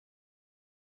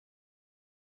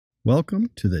Welcome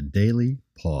to the Daily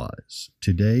Pause.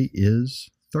 Today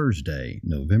is Thursday,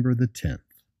 November the 10th.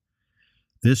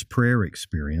 This prayer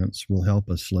experience will help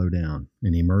us slow down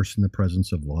and immerse in the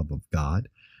presence of love of God,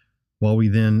 while we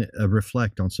then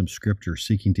reflect on some scripture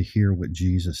seeking to hear what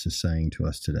Jesus is saying to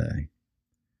us today.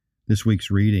 This week's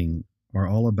reading are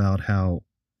all about how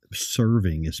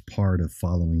serving is part of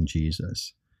following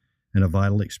Jesus and a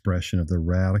vital expression of the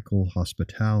radical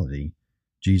hospitality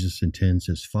Jesus intends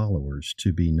his followers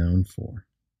to be known for.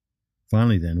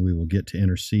 Finally, then, we will get to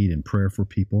intercede in prayer for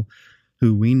people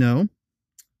who we know,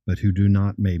 but who do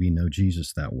not maybe know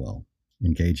Jesus that well,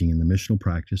 engaging in the missional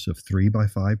practice of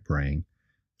 3x5 praying,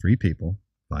 3 people,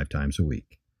 5 times a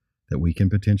week, that we can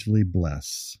potentially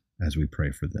bless as we pray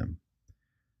for them.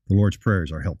 The Lord's Prayer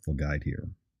is our helpful guide here.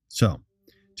 So,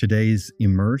 today's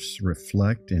immerse,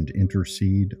 reflect, and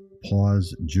intercede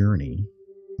pause journey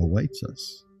awaits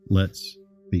us. Let's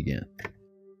begin.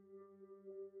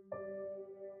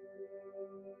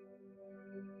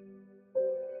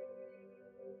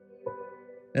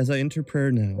 As I enter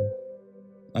prayer now,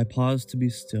 I pause to be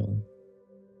still,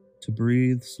 to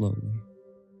breathe slowly,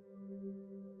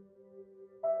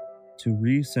 to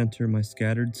recenter my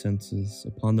scattered senses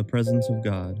upon the presence of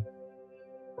God,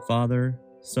 Father,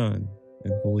 Son,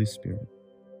 and Holy Spirit.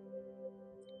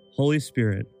 Holy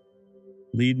Spirit,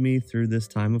 lead me through this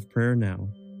time of prayer now.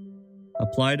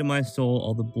 Apply to my soul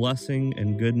all the blessing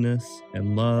and goodness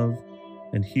and love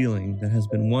and healing that has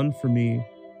been won for me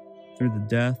through the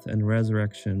death and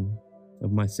resurrection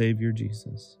of my Savior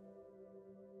Jesus.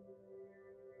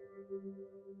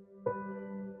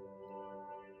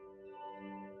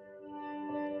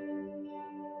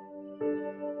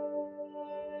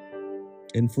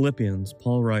 In Philippians,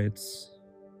 Paul writes,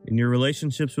 "In your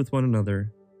relationships with one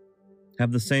another,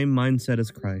 have the same mindset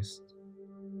as Christ,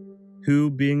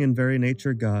 who, being in very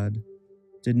nature God,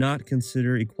 did not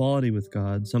consider equality with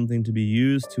God something to be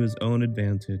used to his own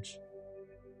advantage.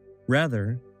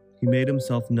 Rather, he made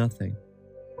himself nothing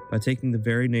by taking the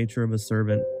very nature of a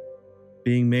servant,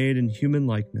 being made in human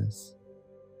likeness.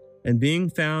 And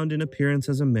being found in appearance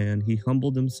as a man, he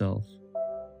humbled himself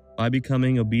by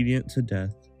becoming obedient to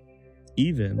death,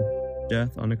 even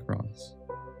death on a cross.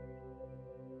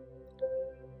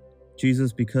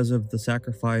 Jesus, because of the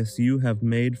sacrifice you have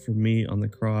made for me on the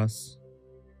cross,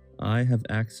 I have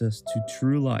access to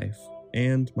true life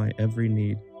and my every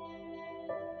need.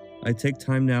 I take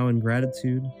time now in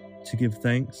gratitude to give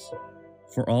thanks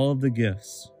for all of the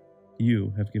gifts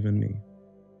you have given me."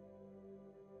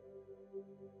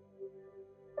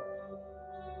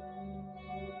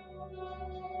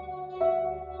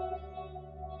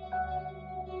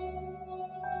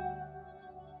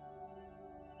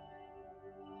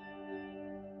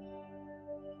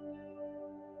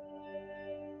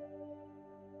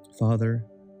 Father,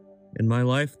 in my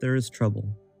life there is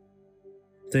trouble,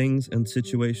 things and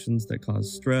situations that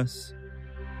cause stress,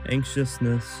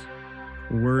 anxiousness,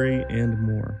 worry, and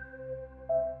more.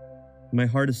 My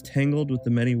heart is tangled with the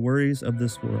many worries of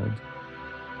this world.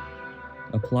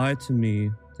 Apply to me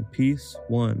the peace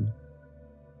won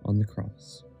on the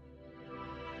cross.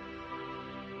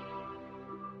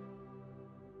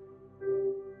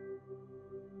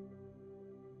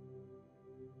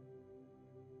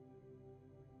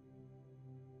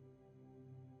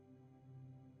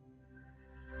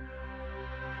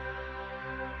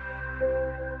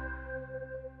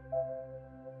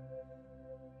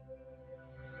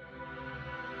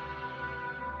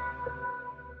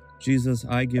 Jesus,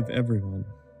 I give everyone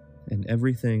and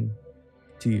everything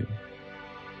to you.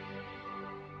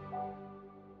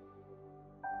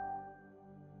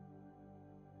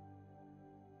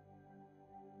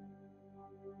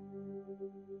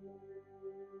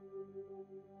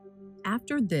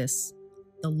 After this,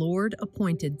 the Lord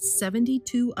appointed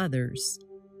 72 others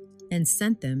and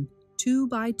sent them 2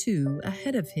 by 2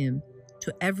 ahead of him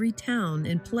to every town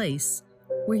and place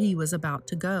where he was about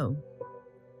to go.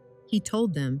 He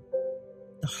told them,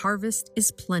 "The harvest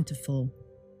is plentiful,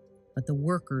 but the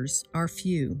workers are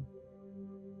few.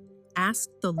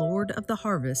 Ask the Lord of the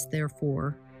harvest,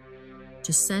 therefore,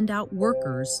 to send out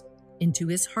workers into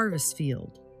his harvest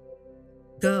field.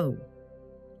 Go,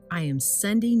 I am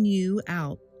sending you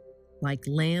out like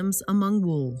lambs among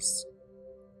wolves.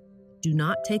 Do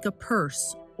not take a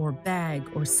purse or bag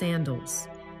or sandals,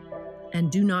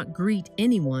 and do not greet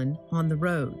anyone on the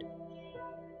road.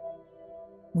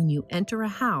 When you enter a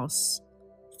house,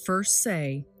 first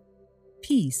say,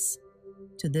 'Peace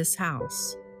to this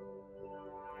house.'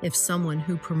 If someone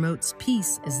who promotes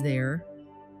peace is there,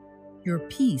 your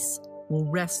peace will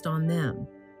rest on them.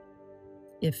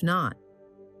 If not,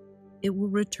 it will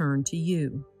return to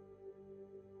you.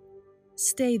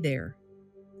 Stay there,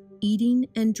 eating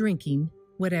and drinking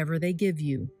whatever they give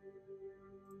you,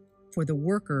 for the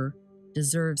worker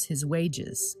deserves his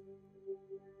wages.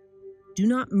 Do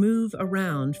not move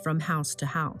around from house to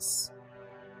house.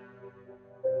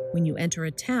 When you enter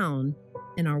a town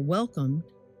and are welcomed,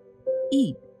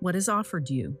 eat what is offered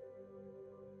you.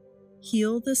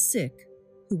 Heal the sick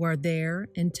who are there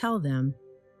and tell them,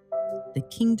 the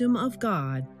kingdom of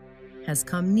God has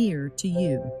come near to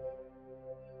you.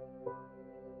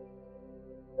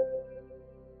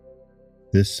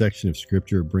 This section of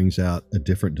scripture brings out a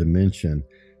different dimension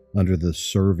under the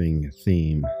serving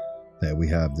theme that we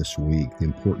have this week, the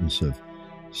importance of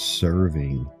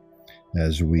serving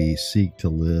as we seek to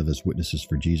live as witnesses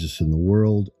for Jesus in the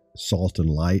world, salt and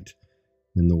light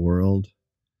in the world,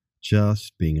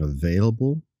 just being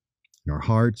available in our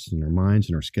hearts and our minds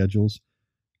and our schedules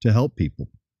to help people,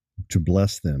 to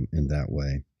bless them in that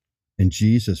way. And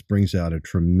Jesus brings out a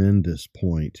tremendous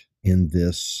point in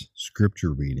this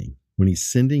scripture reading when he's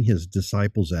sending his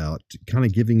disciples out, kind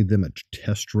of giving them a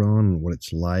test run on what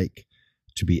it's like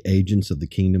to be agents of the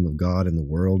kingdom of God in the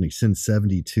world. And he sends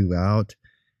 72 out,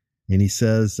 and he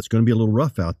says, it's going to be a little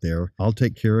rough out there. I'll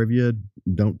take care of you.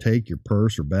 Don't take your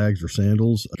purse or bags or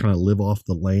sandals. Kind of live off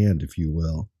the land, if you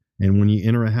will. And when you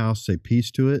enter a house, say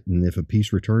peace to it. And if a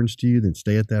peace returns to you, then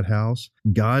stay at that house.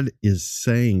 God is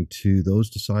saying to those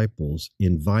disciples,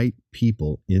 invite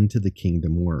people into the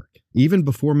kingdom work. Even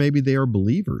before maybe they are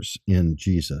believers in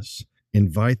Jesus,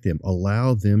 invite them,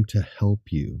 allow them to help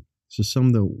you. So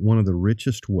one of the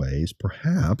richest ways,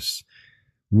 perhaps,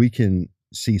 we can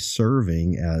see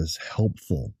serving as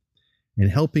helpful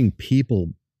and helping people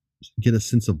get a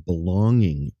sense of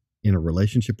belonging in a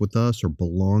relationship with us or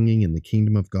belonging in the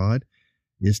kingdom of God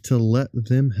is to let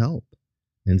them help.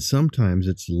 And sometimes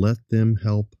it's let them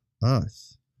help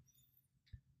us.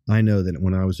 I know that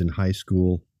when I was in high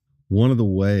school, one of the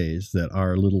ways that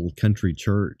our little country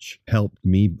church helped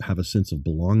me have a sense of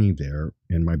belonging there,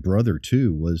 and my brother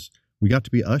too, was we got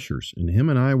to be ushers. And him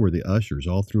and I were the ushers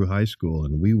all through high school,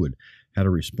 and we had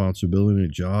a responsibility and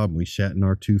a job. We sat in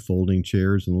our 2 folding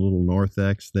chairs in the little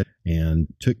narthex there and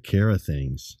took care of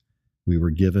things. We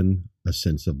were given a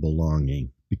sense of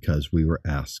belonging because we were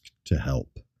asked to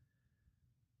help.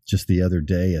 Just the other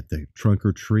day at the trunk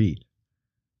or treat,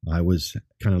 I was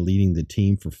kind of leading the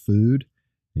team for food,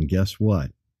 and guess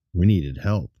what? We needed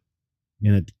help.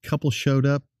 And a couple showed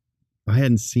up I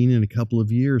hadn't seen in a couple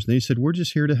of years. And they said, we're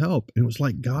just here to help. And it was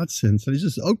like God sent. So he's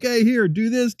just, okay, here, do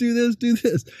this, do this, do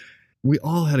this. We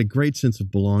all had a great sense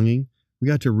of belonging. We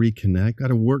got to reconnect, got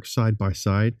to work side by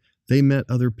side. They met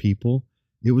other people.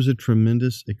 It was a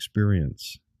tremendous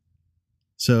experience.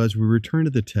 So as we return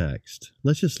to the text,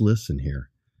 let's just listen here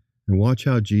and watch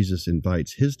how Jesus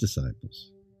invites his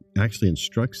disciples, actually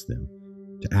instructs them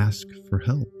to ask for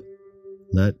help.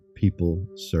 Let people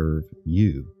serve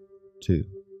you too.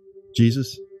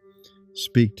 Jesus,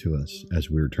 speak to us as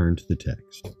we return to the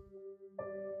text.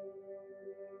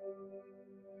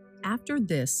 After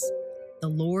this, the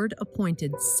Lord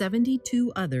appointed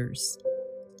 72 others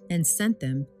and sent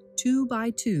them 2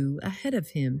 by 2 ahead of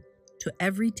him to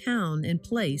every town and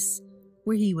place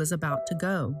where he was about to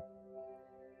go.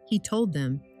 He told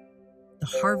them,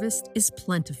 the harvest is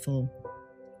plentiful,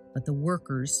 but the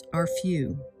workers are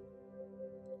few.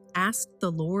 Ask the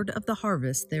Lord of the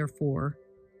harvest, therefore,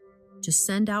 to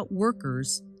send out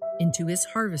workers into his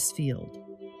harvest field.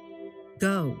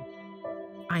 Go,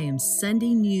 I am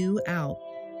sending you out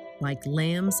like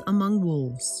lambs among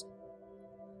wolves.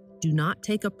 Do not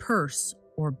take a purse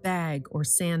or bag or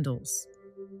sandals,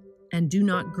 and do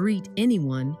not greet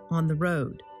anyone on the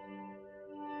road.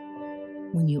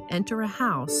 When you enter a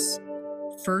house,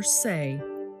 first say,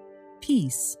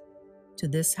 peace to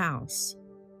this house.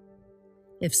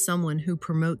 If someone who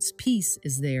promotes peace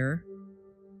is there,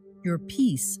 your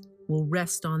peace will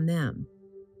rest on them.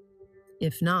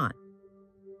 If not,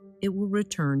 it will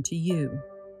return to you.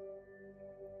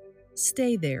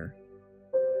 Stay there,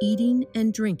 eating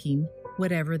and drinking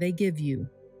whatever they give you,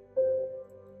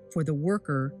 for the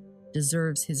worker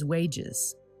deserves his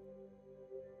wages.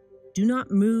 Do not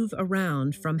move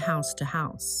around from house to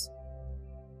house.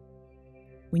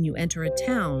 When you enter a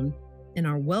town and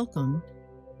are welcomed,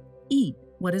 eat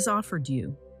what is offered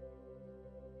you.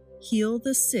 Heal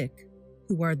the sick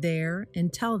who are there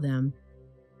and tell them,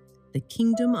 the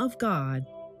kingdom of God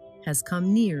has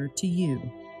come near to you.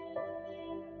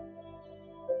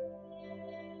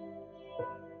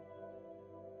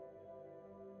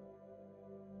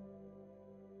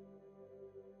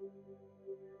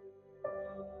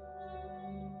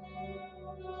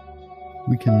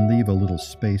 We can leave a little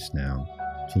space now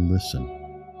to listen.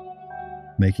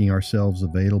 making ourselves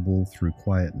available through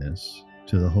quietness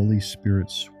to the Holy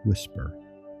Spirit's whisper,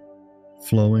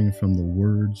 flowing from the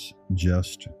words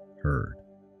just heard.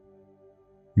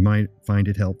 You might find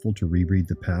it helpful to reread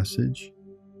the passage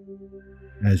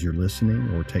as you're listening,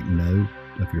 or take note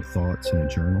of your thoughts in a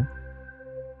journal.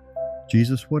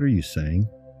 Jesus, what are you saying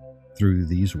through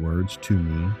these words to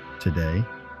me today?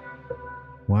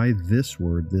 Why this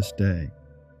word this day?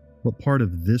 What part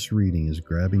of this reading is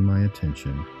grabbing my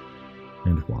attention,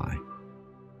 and why?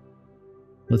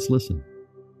 Let's listen.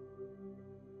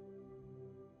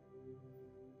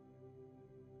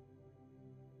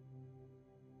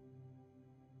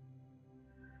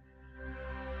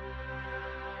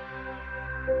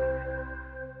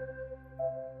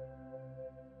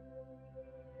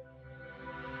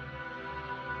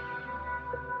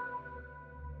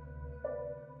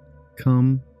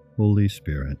 Come, Holy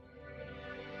Spirit,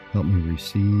 help me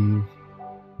receive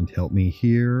and help me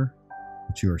hear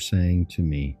what you are saying to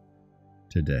me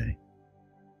today.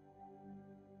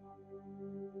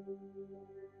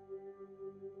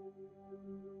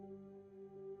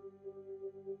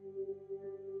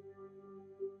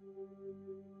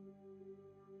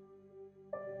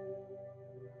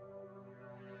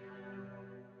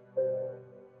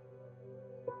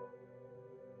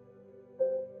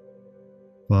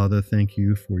 Father, thank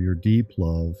you for your deep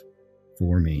love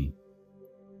for me,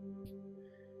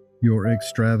 your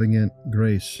extravagant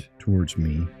grace towards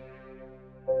me,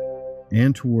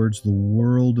 and towards the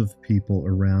world of people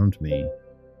around me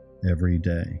every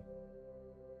day.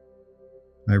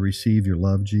 I receive your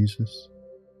love, Jesus,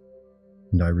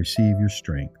 and I receive your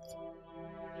strength.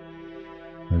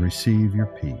 I receive your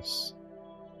peace.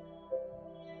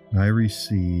 I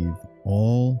receive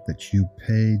all that you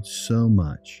paid so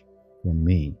much for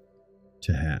me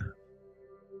to have.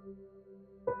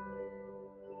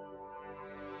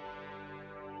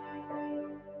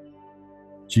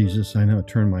 Jesus, I now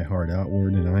turn my heart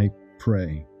outward and I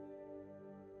pray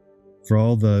for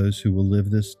all those who will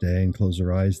live this day and close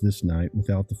their eyes this night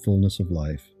without the fullness of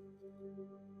life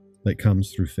that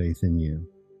comes through faith in you.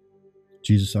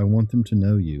 Jesus, I want them to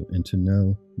know you and to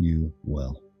know you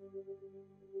well.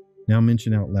 Now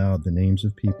mention out loud the names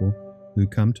of people who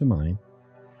come to mind,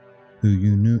 who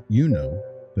you know,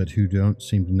 but who don't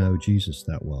seem to know Jesus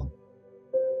that well.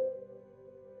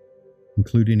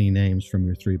 Include any names from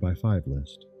your 3x5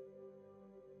 list.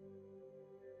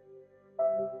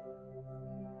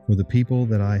 For the people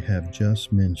that I have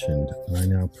just mentioned, I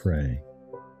now pray,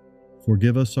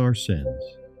 forgive us our sins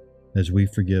as we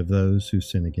forgive those who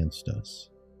sin against us,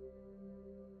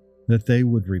 that they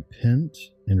would repent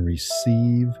and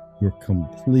receive your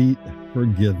complete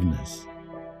forgiveness,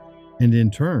 and in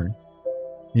turn,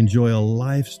 enjoy a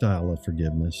lifestyle of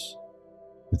forgiveness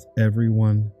with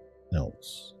everyone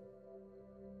else.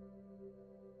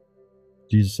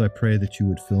 Jesus, I pray that you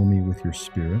would fill me with your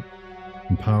Spirit,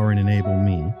 empower and enable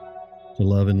me to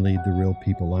love and lead the real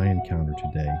people I encounter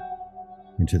today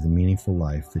into the meaningful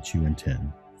life that you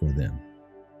intend for them.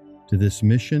 To this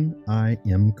mission I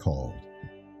am called,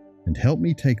 and help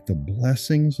me take the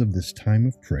blessings of this time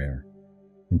of prayer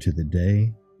into the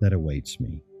day that awaits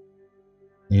me.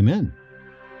 Amen.